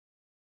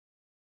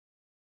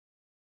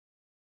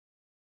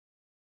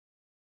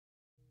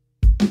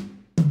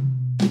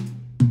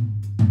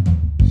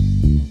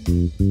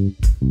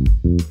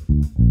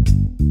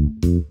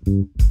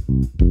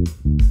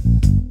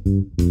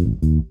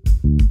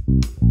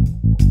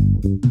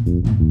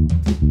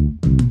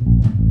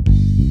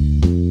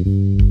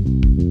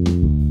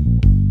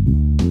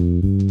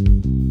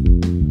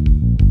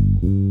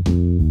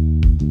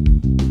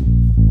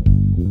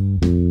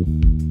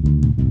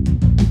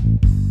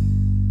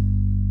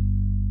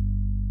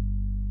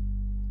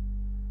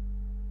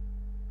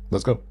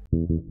Let's go.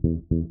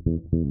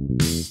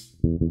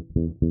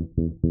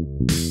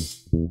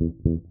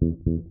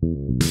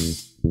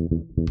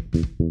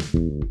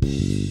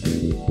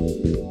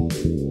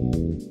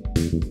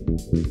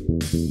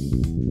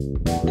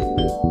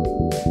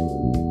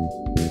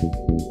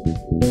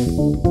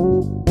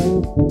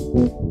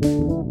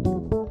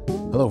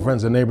 Hello,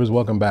 friends and neighbors.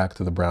 Welcome back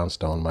to the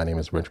Brownstone. My name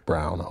is Rich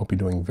Brown. I hope you're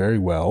doing very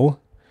well.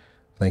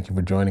 Thank you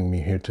for joining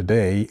me here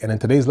today. And in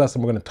today's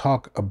lesson, we're going to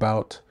talk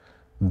about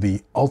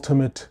the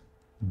ultimate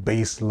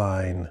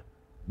bassline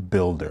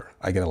builder.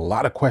 I get a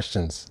lot of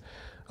questions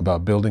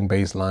about building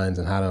basslines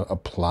and how to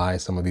apply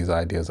some of these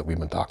ideas that we've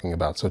been talking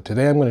about. So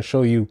today I'm going to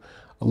show you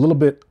a little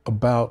bit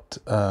about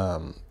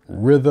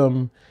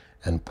rhythm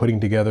and putting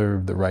together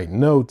the right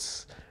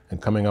notes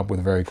and coming up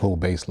with very cool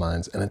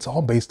basslines. And it's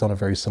all based on a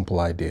very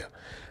simple idea.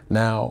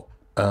 Now,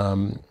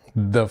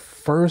 the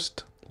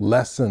first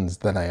lessons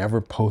that I ever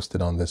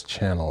posted on this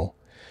channel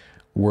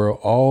were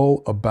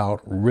all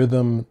about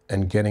rhythm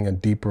and getting a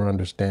deeper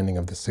understanding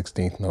of the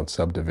 16th note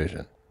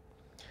subdivision.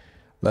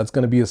 That's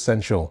going to be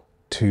essential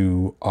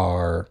to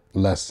our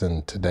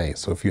lesson today.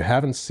 So if you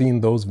haven't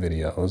seen those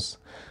videos,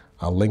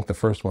 I'll link the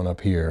first one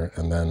up here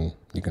and then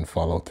you can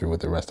follow through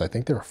with the rest. I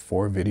think there are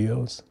 4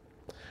 videos.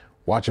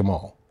 Watch them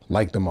all,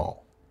 like them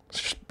all,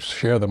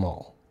 share them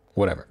all,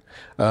 whatever.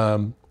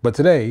 But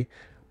today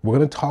we're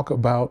going to talk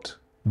about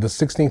the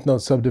 16th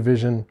note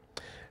subdivision.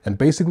 And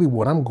basically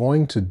what I'm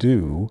going to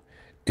do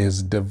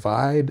is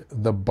divide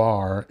the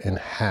bar in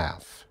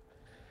half.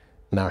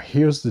 Now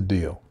here's the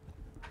deal.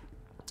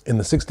 In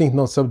the 16th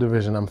note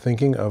subdivision, I'm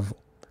thinking of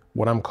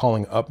what I'm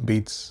calling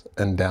upbeats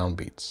and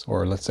downbeats,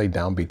 or let's say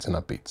downbeats and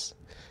upbeats,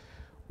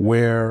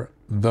 where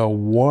the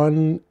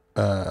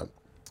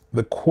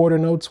quarter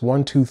notes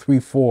 1, 2, 3,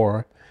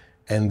 4,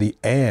 and the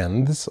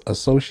ands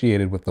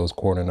associated with those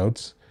quarter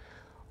notes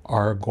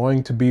are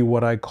going to be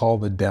what I call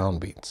the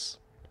downbeats.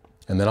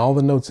 And then all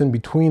the notes in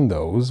between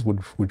those,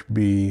 which would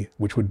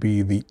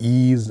be the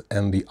E's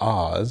and the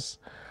Ah's,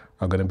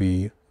 are going to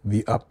be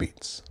the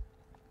upbeats.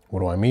 What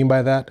do I mean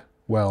by that?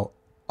 Well,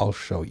 I'll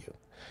show you.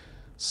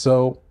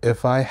 So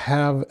if I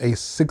have a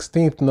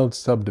 16th note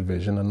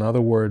subdivision, in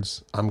other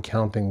words, I'm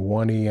counting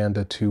 1 E and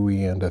a 2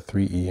 E and a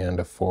 3 E and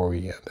a 4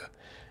 E and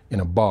in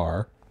a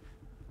bar,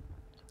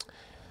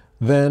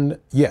 then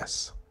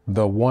yes,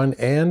 the 1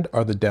 and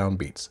are the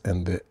downbeats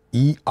and the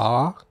E,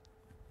 Ah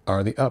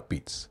are the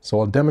upbeats. So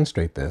I'll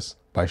demonstrate this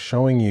by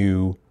showing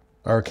you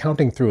or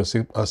counting through a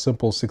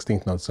simple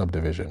 16th note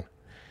subdivision.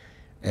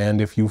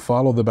 And if you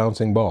follow the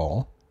bouncing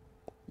ball,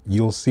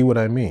 you'll see what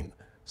I mean.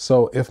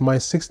 So if my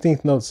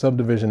 16th note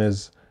subdivision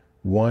is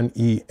 1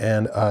 E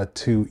and a,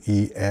 2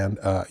 E and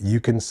a, you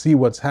can see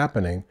what's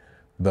happening.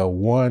 The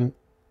 1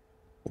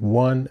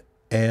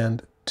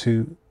 and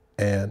 2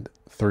 and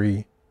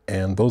 3,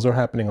 and those are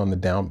happening on the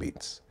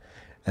downbeats.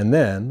 And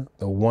then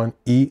the 1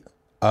 E,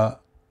 a,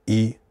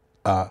 E,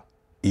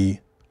 E,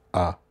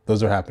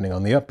 those are happening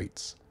on the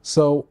upbeats.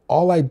 So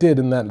all I did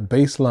in that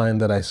bass line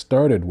that I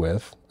started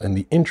with in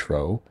the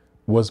intro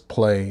was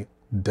play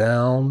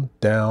down,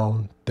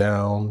 down,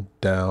 down,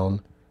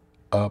 down,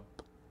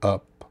 up,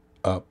 up,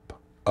 up,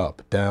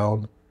 up,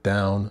 down,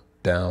 down,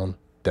 down,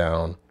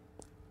 down,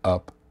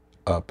 up,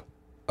 up,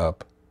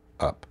 up,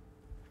 up.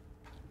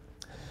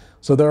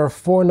 So there are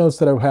 4 notes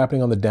that are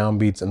happening on the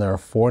downbeats and there are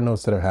 4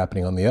 notes that are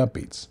happening on the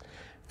upbeats.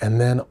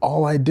 And then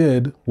all I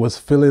did was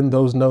fill in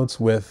those notes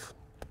with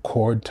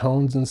chord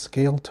tones and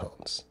scale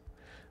tones.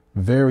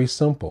 Very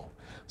simple.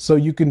 So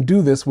you can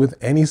do this with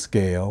any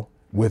scale,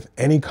 with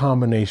any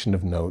combination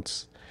of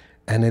notes.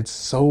 And it's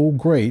so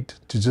great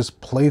to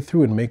just play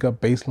through and make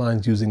up bass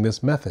lines using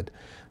this method.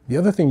 The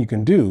other thing you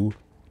can do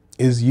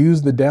is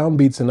use the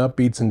downbeats and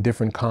upbeats in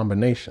different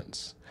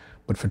combinations.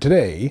 But for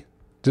today,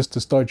 just to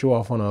start you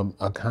off on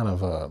a kind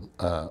of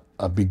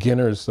a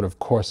beginner's sort of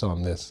course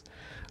on this,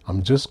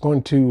 I'm just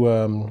going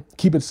to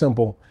keep it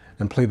simple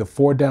and play the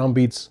 4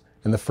 downbeats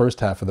in the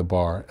first half of the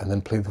bar and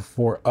then play the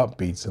 4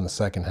 upbeats in the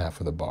second half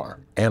of the bar.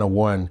 Anna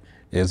 1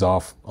 is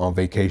off on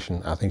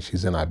vacation. I think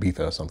she's in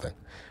Ibiza or something.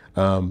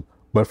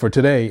 But for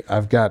today,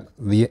 I've got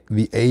the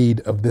aid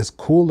of this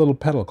cool little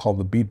pedal called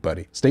the Beat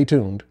Buddy. Stay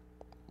tuned.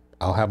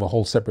 I'll have a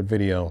whole separate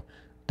video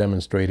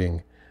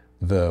demonstrating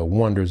the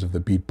wonders of the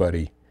Beat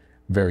Buddy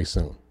very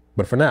soon.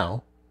 But for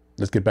now,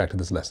 let's get back to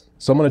this lesson.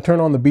 So I'm going to turn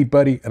on the Beat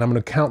Buddy and I'm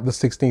going to count the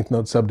 16th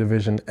note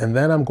subdivision, and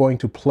then I'm going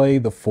to play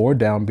the 4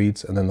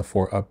 downbeats and then the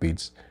 4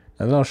 upbeats.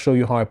 And then I'll show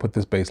you how I put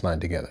this bass line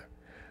together.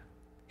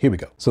 Here we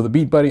go. So the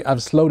Beat Buddy,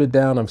 I've slowed it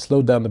down. I've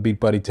slowed down the Beat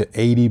Buddy to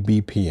 80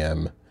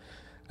 BPM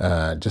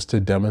just to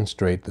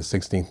demonstrate the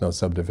 16th note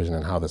subdivision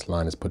and how this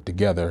line is put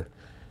together.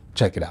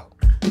 Check it out.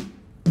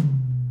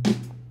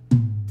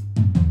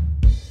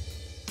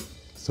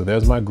 So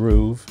there's my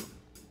groove.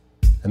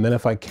 And then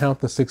if I count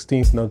the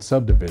 16th note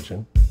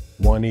subdivision,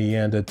 1 E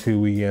and a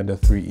 2 E and a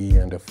 3 E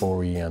and a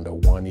 4 E and a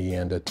 1 E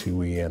and a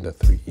 2 E and a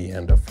 3 E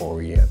and a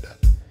 4 E and a.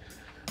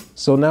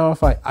 So now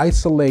if I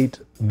isolate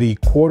the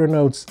quarter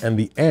notes and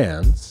the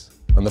ands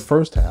on the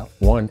first half,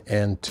 1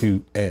 and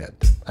 2 and,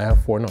 I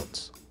have 4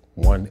 notes,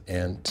 1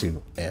 and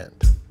 2 and.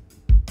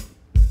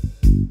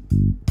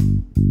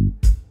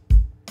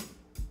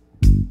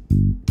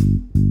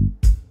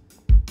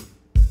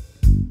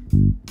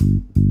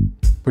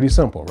 Pretty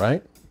simple,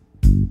 right?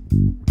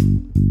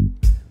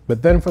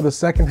 But then for the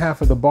second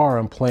half of the bar,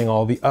 I'm playing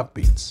all the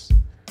upbeats.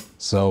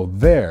 So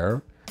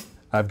there,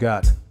 I've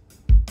got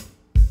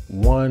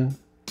 1,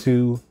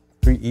 2,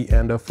 3 E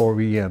and a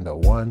 4 E and a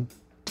 1,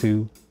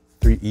 2,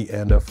 3 E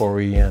and a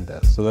 4 E and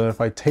a. So that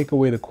if I take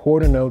away the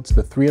quarter notes,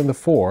 the 3 and the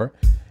 4,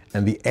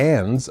 and the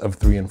ands of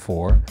 3 and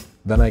 4,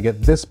 then I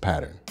get this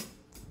pattern.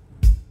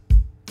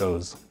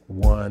 Goes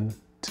 1,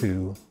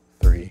 2,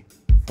 3,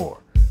 4.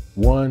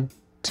 1,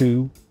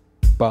 2,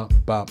 bop,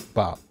 bop,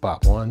 bop,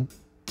 bop. 1,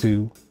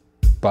 2,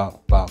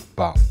 bop, bop,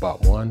 bop,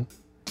 bop. 1,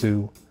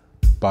 2,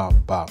 bop,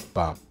 bop,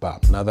 bop,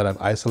 bop. Now that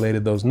I've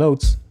isolated those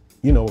notes,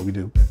 you know what we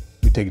do.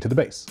 We take it to the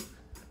bass.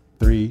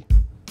 3,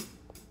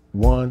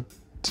 1,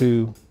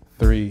 2,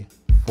 3,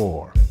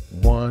 4.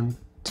 1,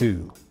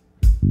 2.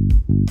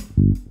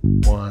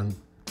 1,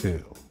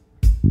 2.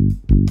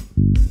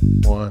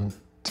 1,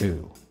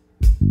 2.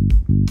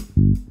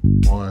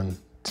 1,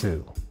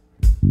 2.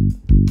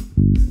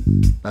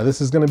 Now this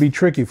is going to be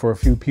tricky for a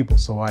few people,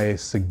 so I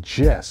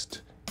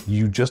suggest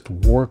you just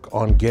work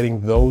on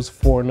getting those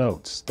 4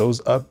 notes,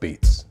 those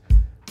upbeats,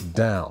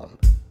 down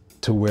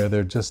to where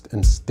they're just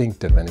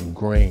instinctive and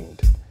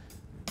ingrained,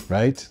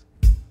 right?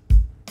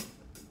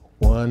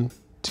 1,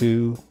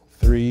 2,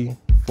 3,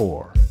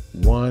 4.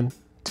 1,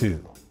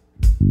 2.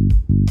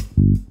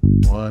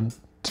 1,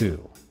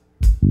 2.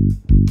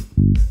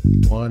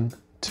 1,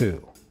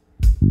 2.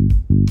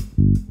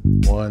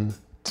 1,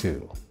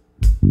 2.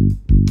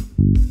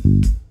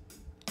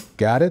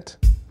 Got it?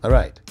 All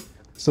right.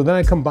 So then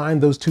I combine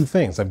those two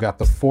things. I've got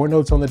the 4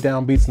 notes on the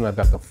downbeats and I've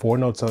got the 4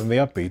 notes on the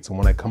upbeats. And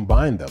when I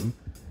combine them,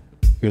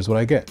 here's what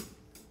I get.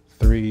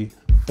 3,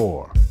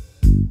 4.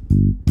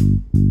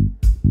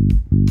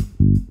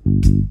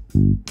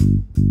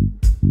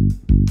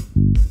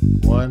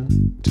 One,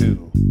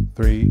 2,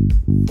 3,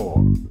 4.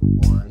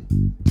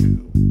 1,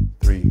 2,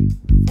 3,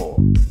 4.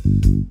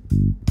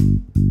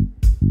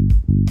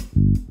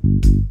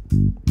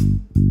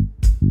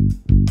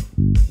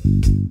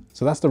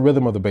 So that's the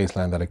rhythm of the bass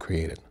line that I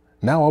created.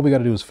 Now all we got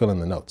to do is fill in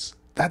the notes.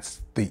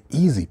 That's the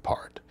easy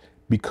part,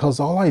 because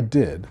all I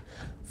did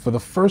for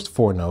the first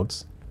 4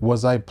 notes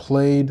was I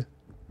played,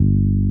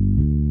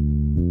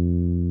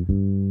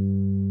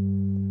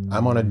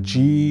 I'm on a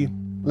G,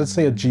 let's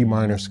say a G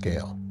minor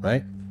scale,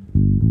 right?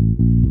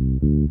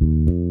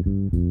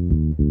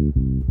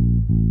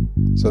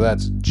 So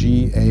that's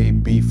G, A,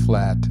 B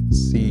flat,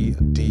 C,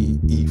 D,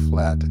 E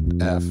flat,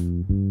 F,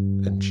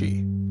 and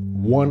G.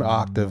 1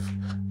 octave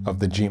of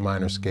the G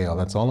minor scale,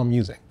 that's all I'm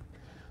using.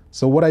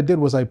 So what I did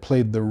was I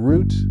played the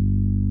root,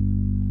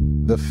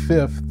 the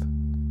 5th,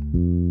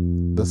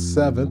 the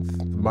 7th,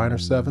 the minor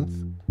 7th,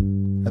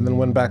 and then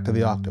went back to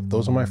the octave.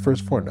 Those are my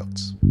first 4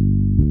 notes.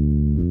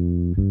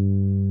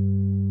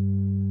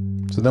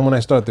 So then when I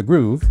start the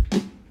groove,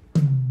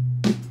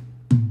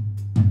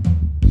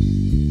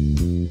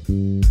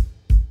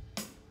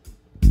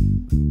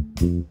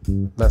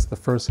 that's the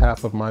first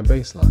half of my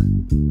bass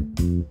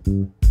line.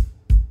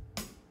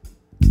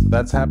 So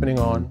that's happening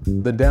on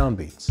the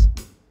downbeats.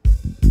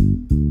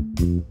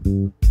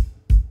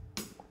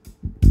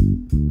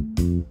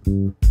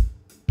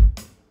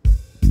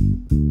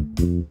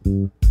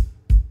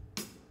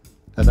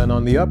 And then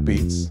on the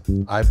upbeats,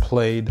 I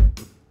played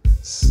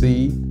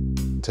C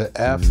to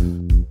F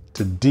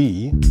to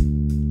D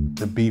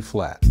to B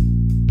flat.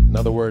 In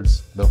other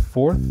words, the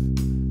 4th,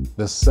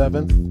 the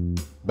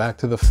 7th, back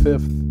to the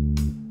 5th,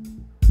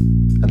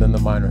 and then the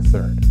minor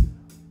 3rd.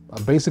 I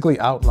basically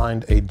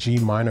outlined a G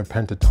minor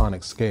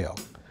pentatonic scale.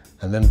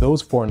 And then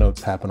those 4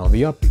 notes happen on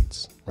the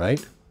upbeats,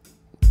 right?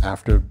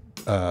 After,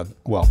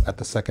 well, at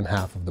the second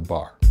half of the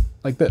bar,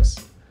 like this.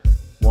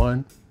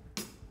 1,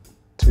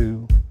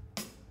 2,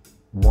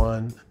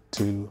 1,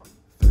 2,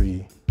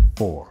 3,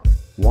 4.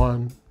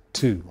 1,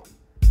 2.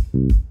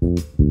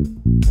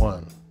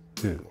 1,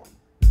 2.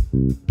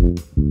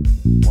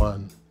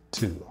 1,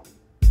 2.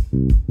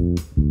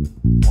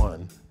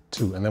 1,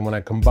 2. And then when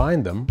I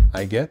combine them,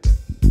 I get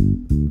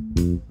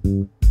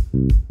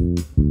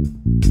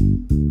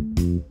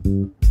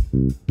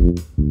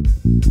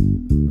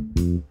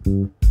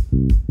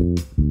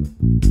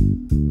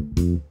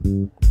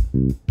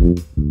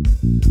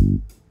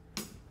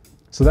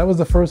so that was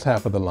the first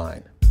half of the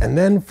line. And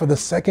then for the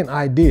second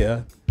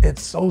idea,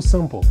 it's so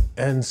simple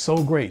and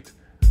so great.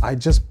 I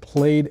just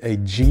played a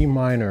G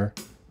minor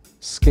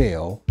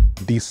scale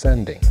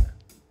descending,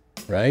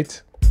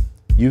 right?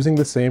 Using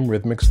the same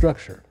rhythmic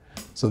structure.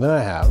 So then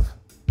I have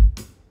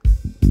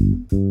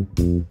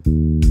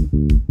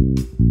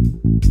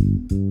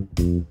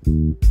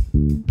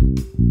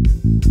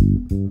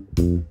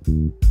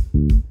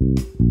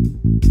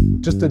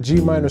just a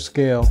G minor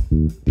scale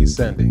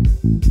descending.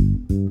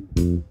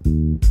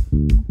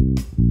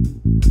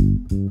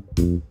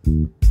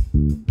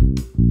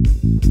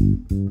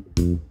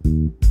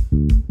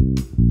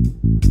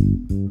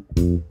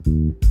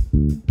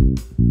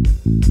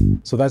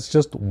 So that's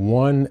just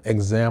one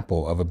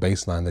example of a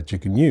bass line that you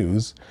can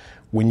use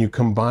when you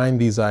combine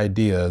these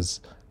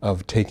ideas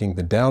of taking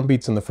the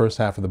downbeats in the first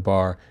half of the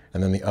bar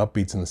and then the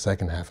upbeats in the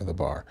second half of the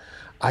bar.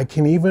 I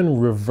can even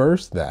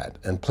reverse that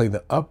and play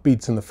the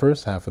upbeats in the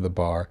first half of the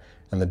bar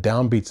and the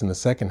downbeats in the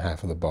second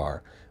half of the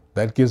bar.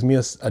 That gives me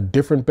a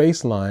different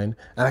bass line,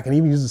 and I can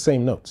even use the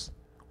same notes.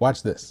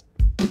 Watch this.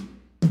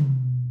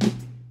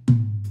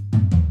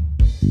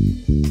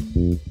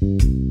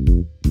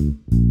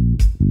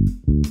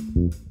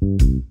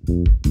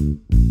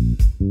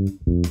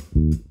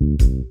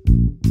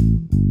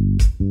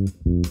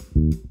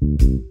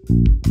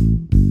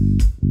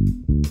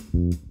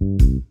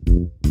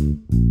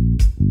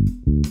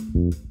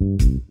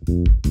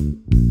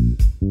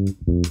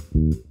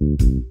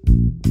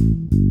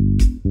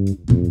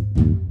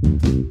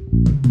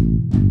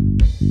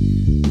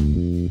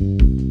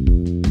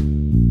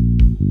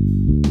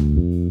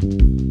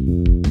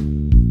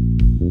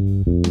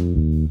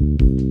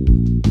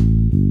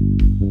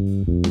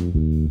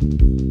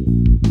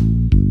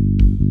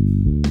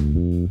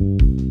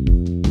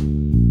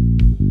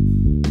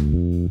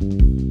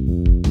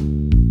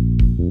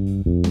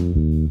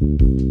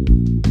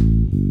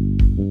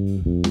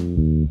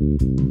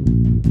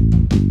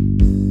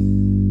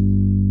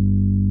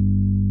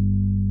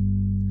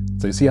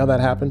 So you see how that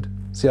happened?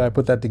 See how I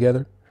put that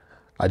together?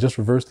 I just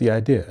reversed the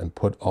idea and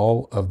put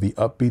all of the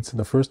upbeats in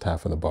the first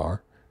half of the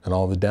bar and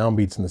all the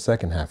downbeats in the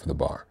second half of the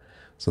bar.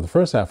 So the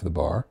first half of the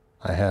bar,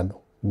 I had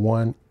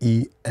 1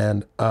 E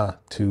and A,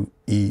 2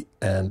 E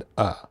and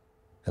A.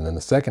 And then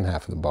the second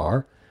half of the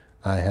bar,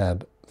 I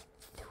had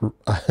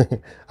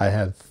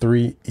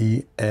 3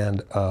 E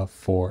and A,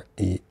 4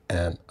 E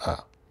and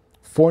A.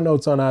 4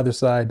 notes on either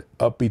side,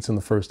 upbeats in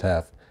the first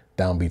half,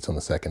 downbeats on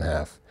the second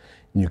half.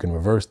 And you can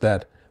reverse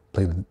that,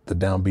 play the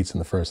downbeats in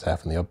the first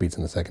half and the upbeats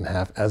in the second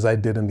half, as I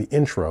did in the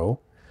intro.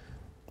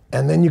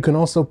 And then you can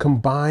also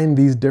combine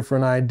these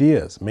different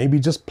ideas. Maybe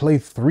just play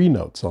 3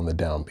 notes on the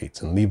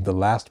downbeats and leave the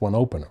last one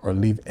open, or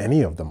leave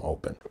any of them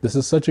open. This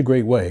is such a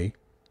great way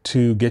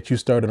to get you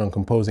started on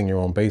composing your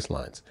own bass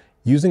lines,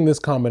 using this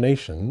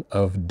combination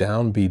of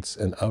downbeats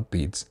and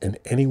upbeats in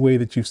any way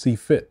that you see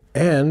fit.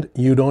 And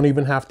you don't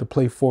even have to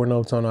play 4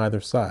 notes on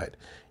either side.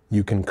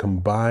 You can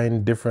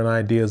combine different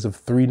ideas of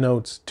 3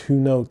 notes, 2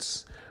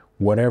 notes,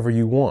 whatever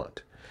you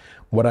want.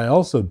 What I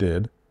also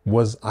did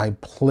was I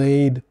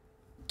played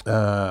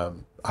the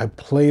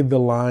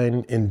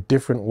line in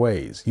different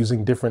ways,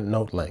 using different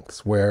note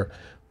lengths, where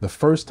the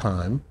first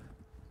time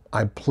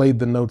I played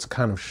the notes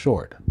kind of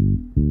short.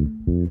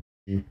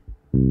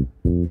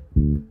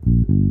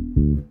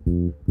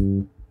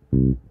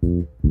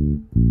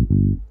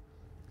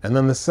 And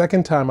then the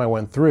second time I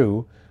went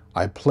through,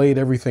 I played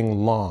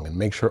everything long and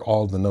make sure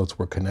all the notes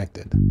were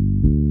connected.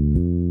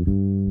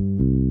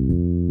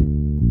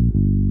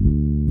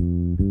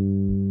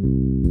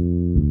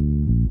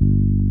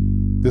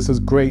 This is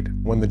great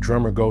when the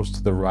drummer goes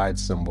to the ride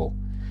cymbal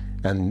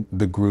and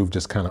the groove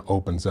just kind of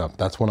opens up.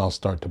 That's when I'll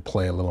start to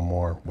play a little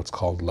more what's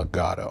called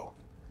legato.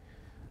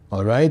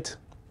 All right?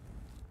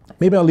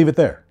 Maybe I'll leave it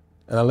there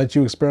and I'll let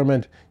you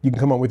experiment. You can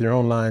come up with your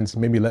own lines.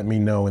 Maybe let me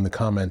know in the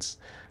comments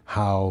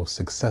how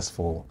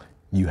successful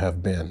you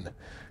have been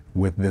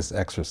with this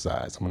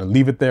exercise. I'm going to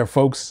leave it there,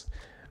 folks.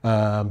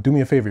 Do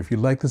me a favor, if you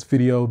like this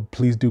video,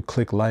 please do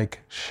click like,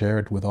 share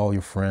it with all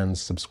your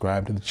friends,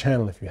 subscribe to the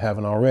channel if you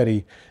haven't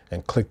already,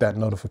 and click that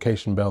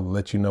notification bell to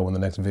let you know when the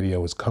next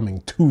video is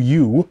coming to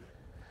you.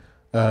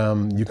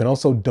 You can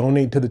also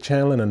donate to the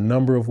channel in a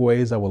number of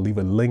ways. I will leave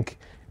a link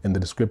in the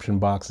description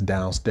box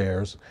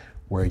downstairs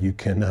where you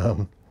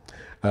can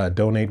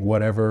donate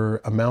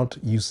whatever amount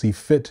you see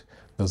fit.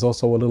 There's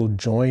also a little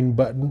join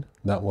button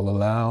that will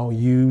allow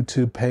you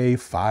to pay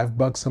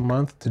 $5 a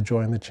month to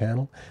join the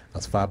channel.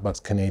 That's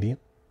 $5 Canadian.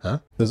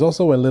 There's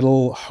also a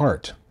little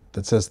heart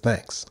that says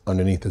thanks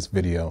underneath this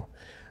video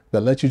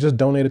that lets you just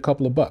donate a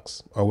couple of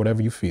bucks or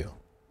whatever you feel.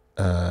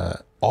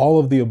 All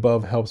of the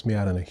above helps me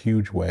out in a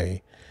huge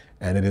way,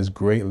 and it is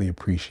greatly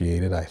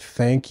appreciated. I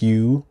thank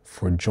you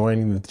for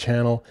joining the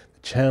channel.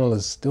 The channel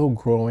is still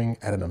growing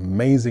at an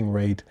amazing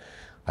rate.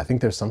 I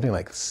think there's something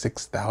like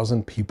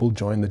 6,000 people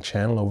joined the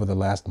channel over the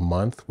last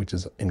month, which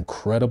is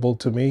incredible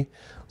to me.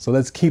 So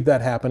let's keep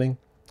that happening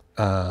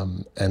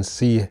and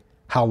see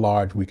how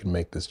large we can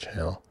make this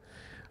channel.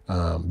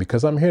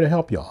 Because I'm here to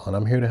help y'all, and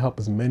I'm here to help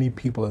as many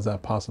people as I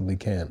possibly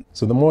can.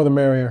 So the more the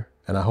merrier,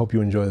 and I hope you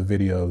enjoy the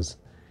videos.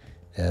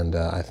 And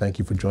I thank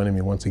you for joining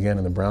me once again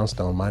in the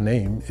Brownstone. My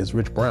name is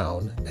Rich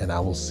Brown, and I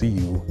will see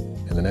you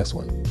in the next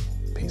one.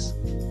 Peace.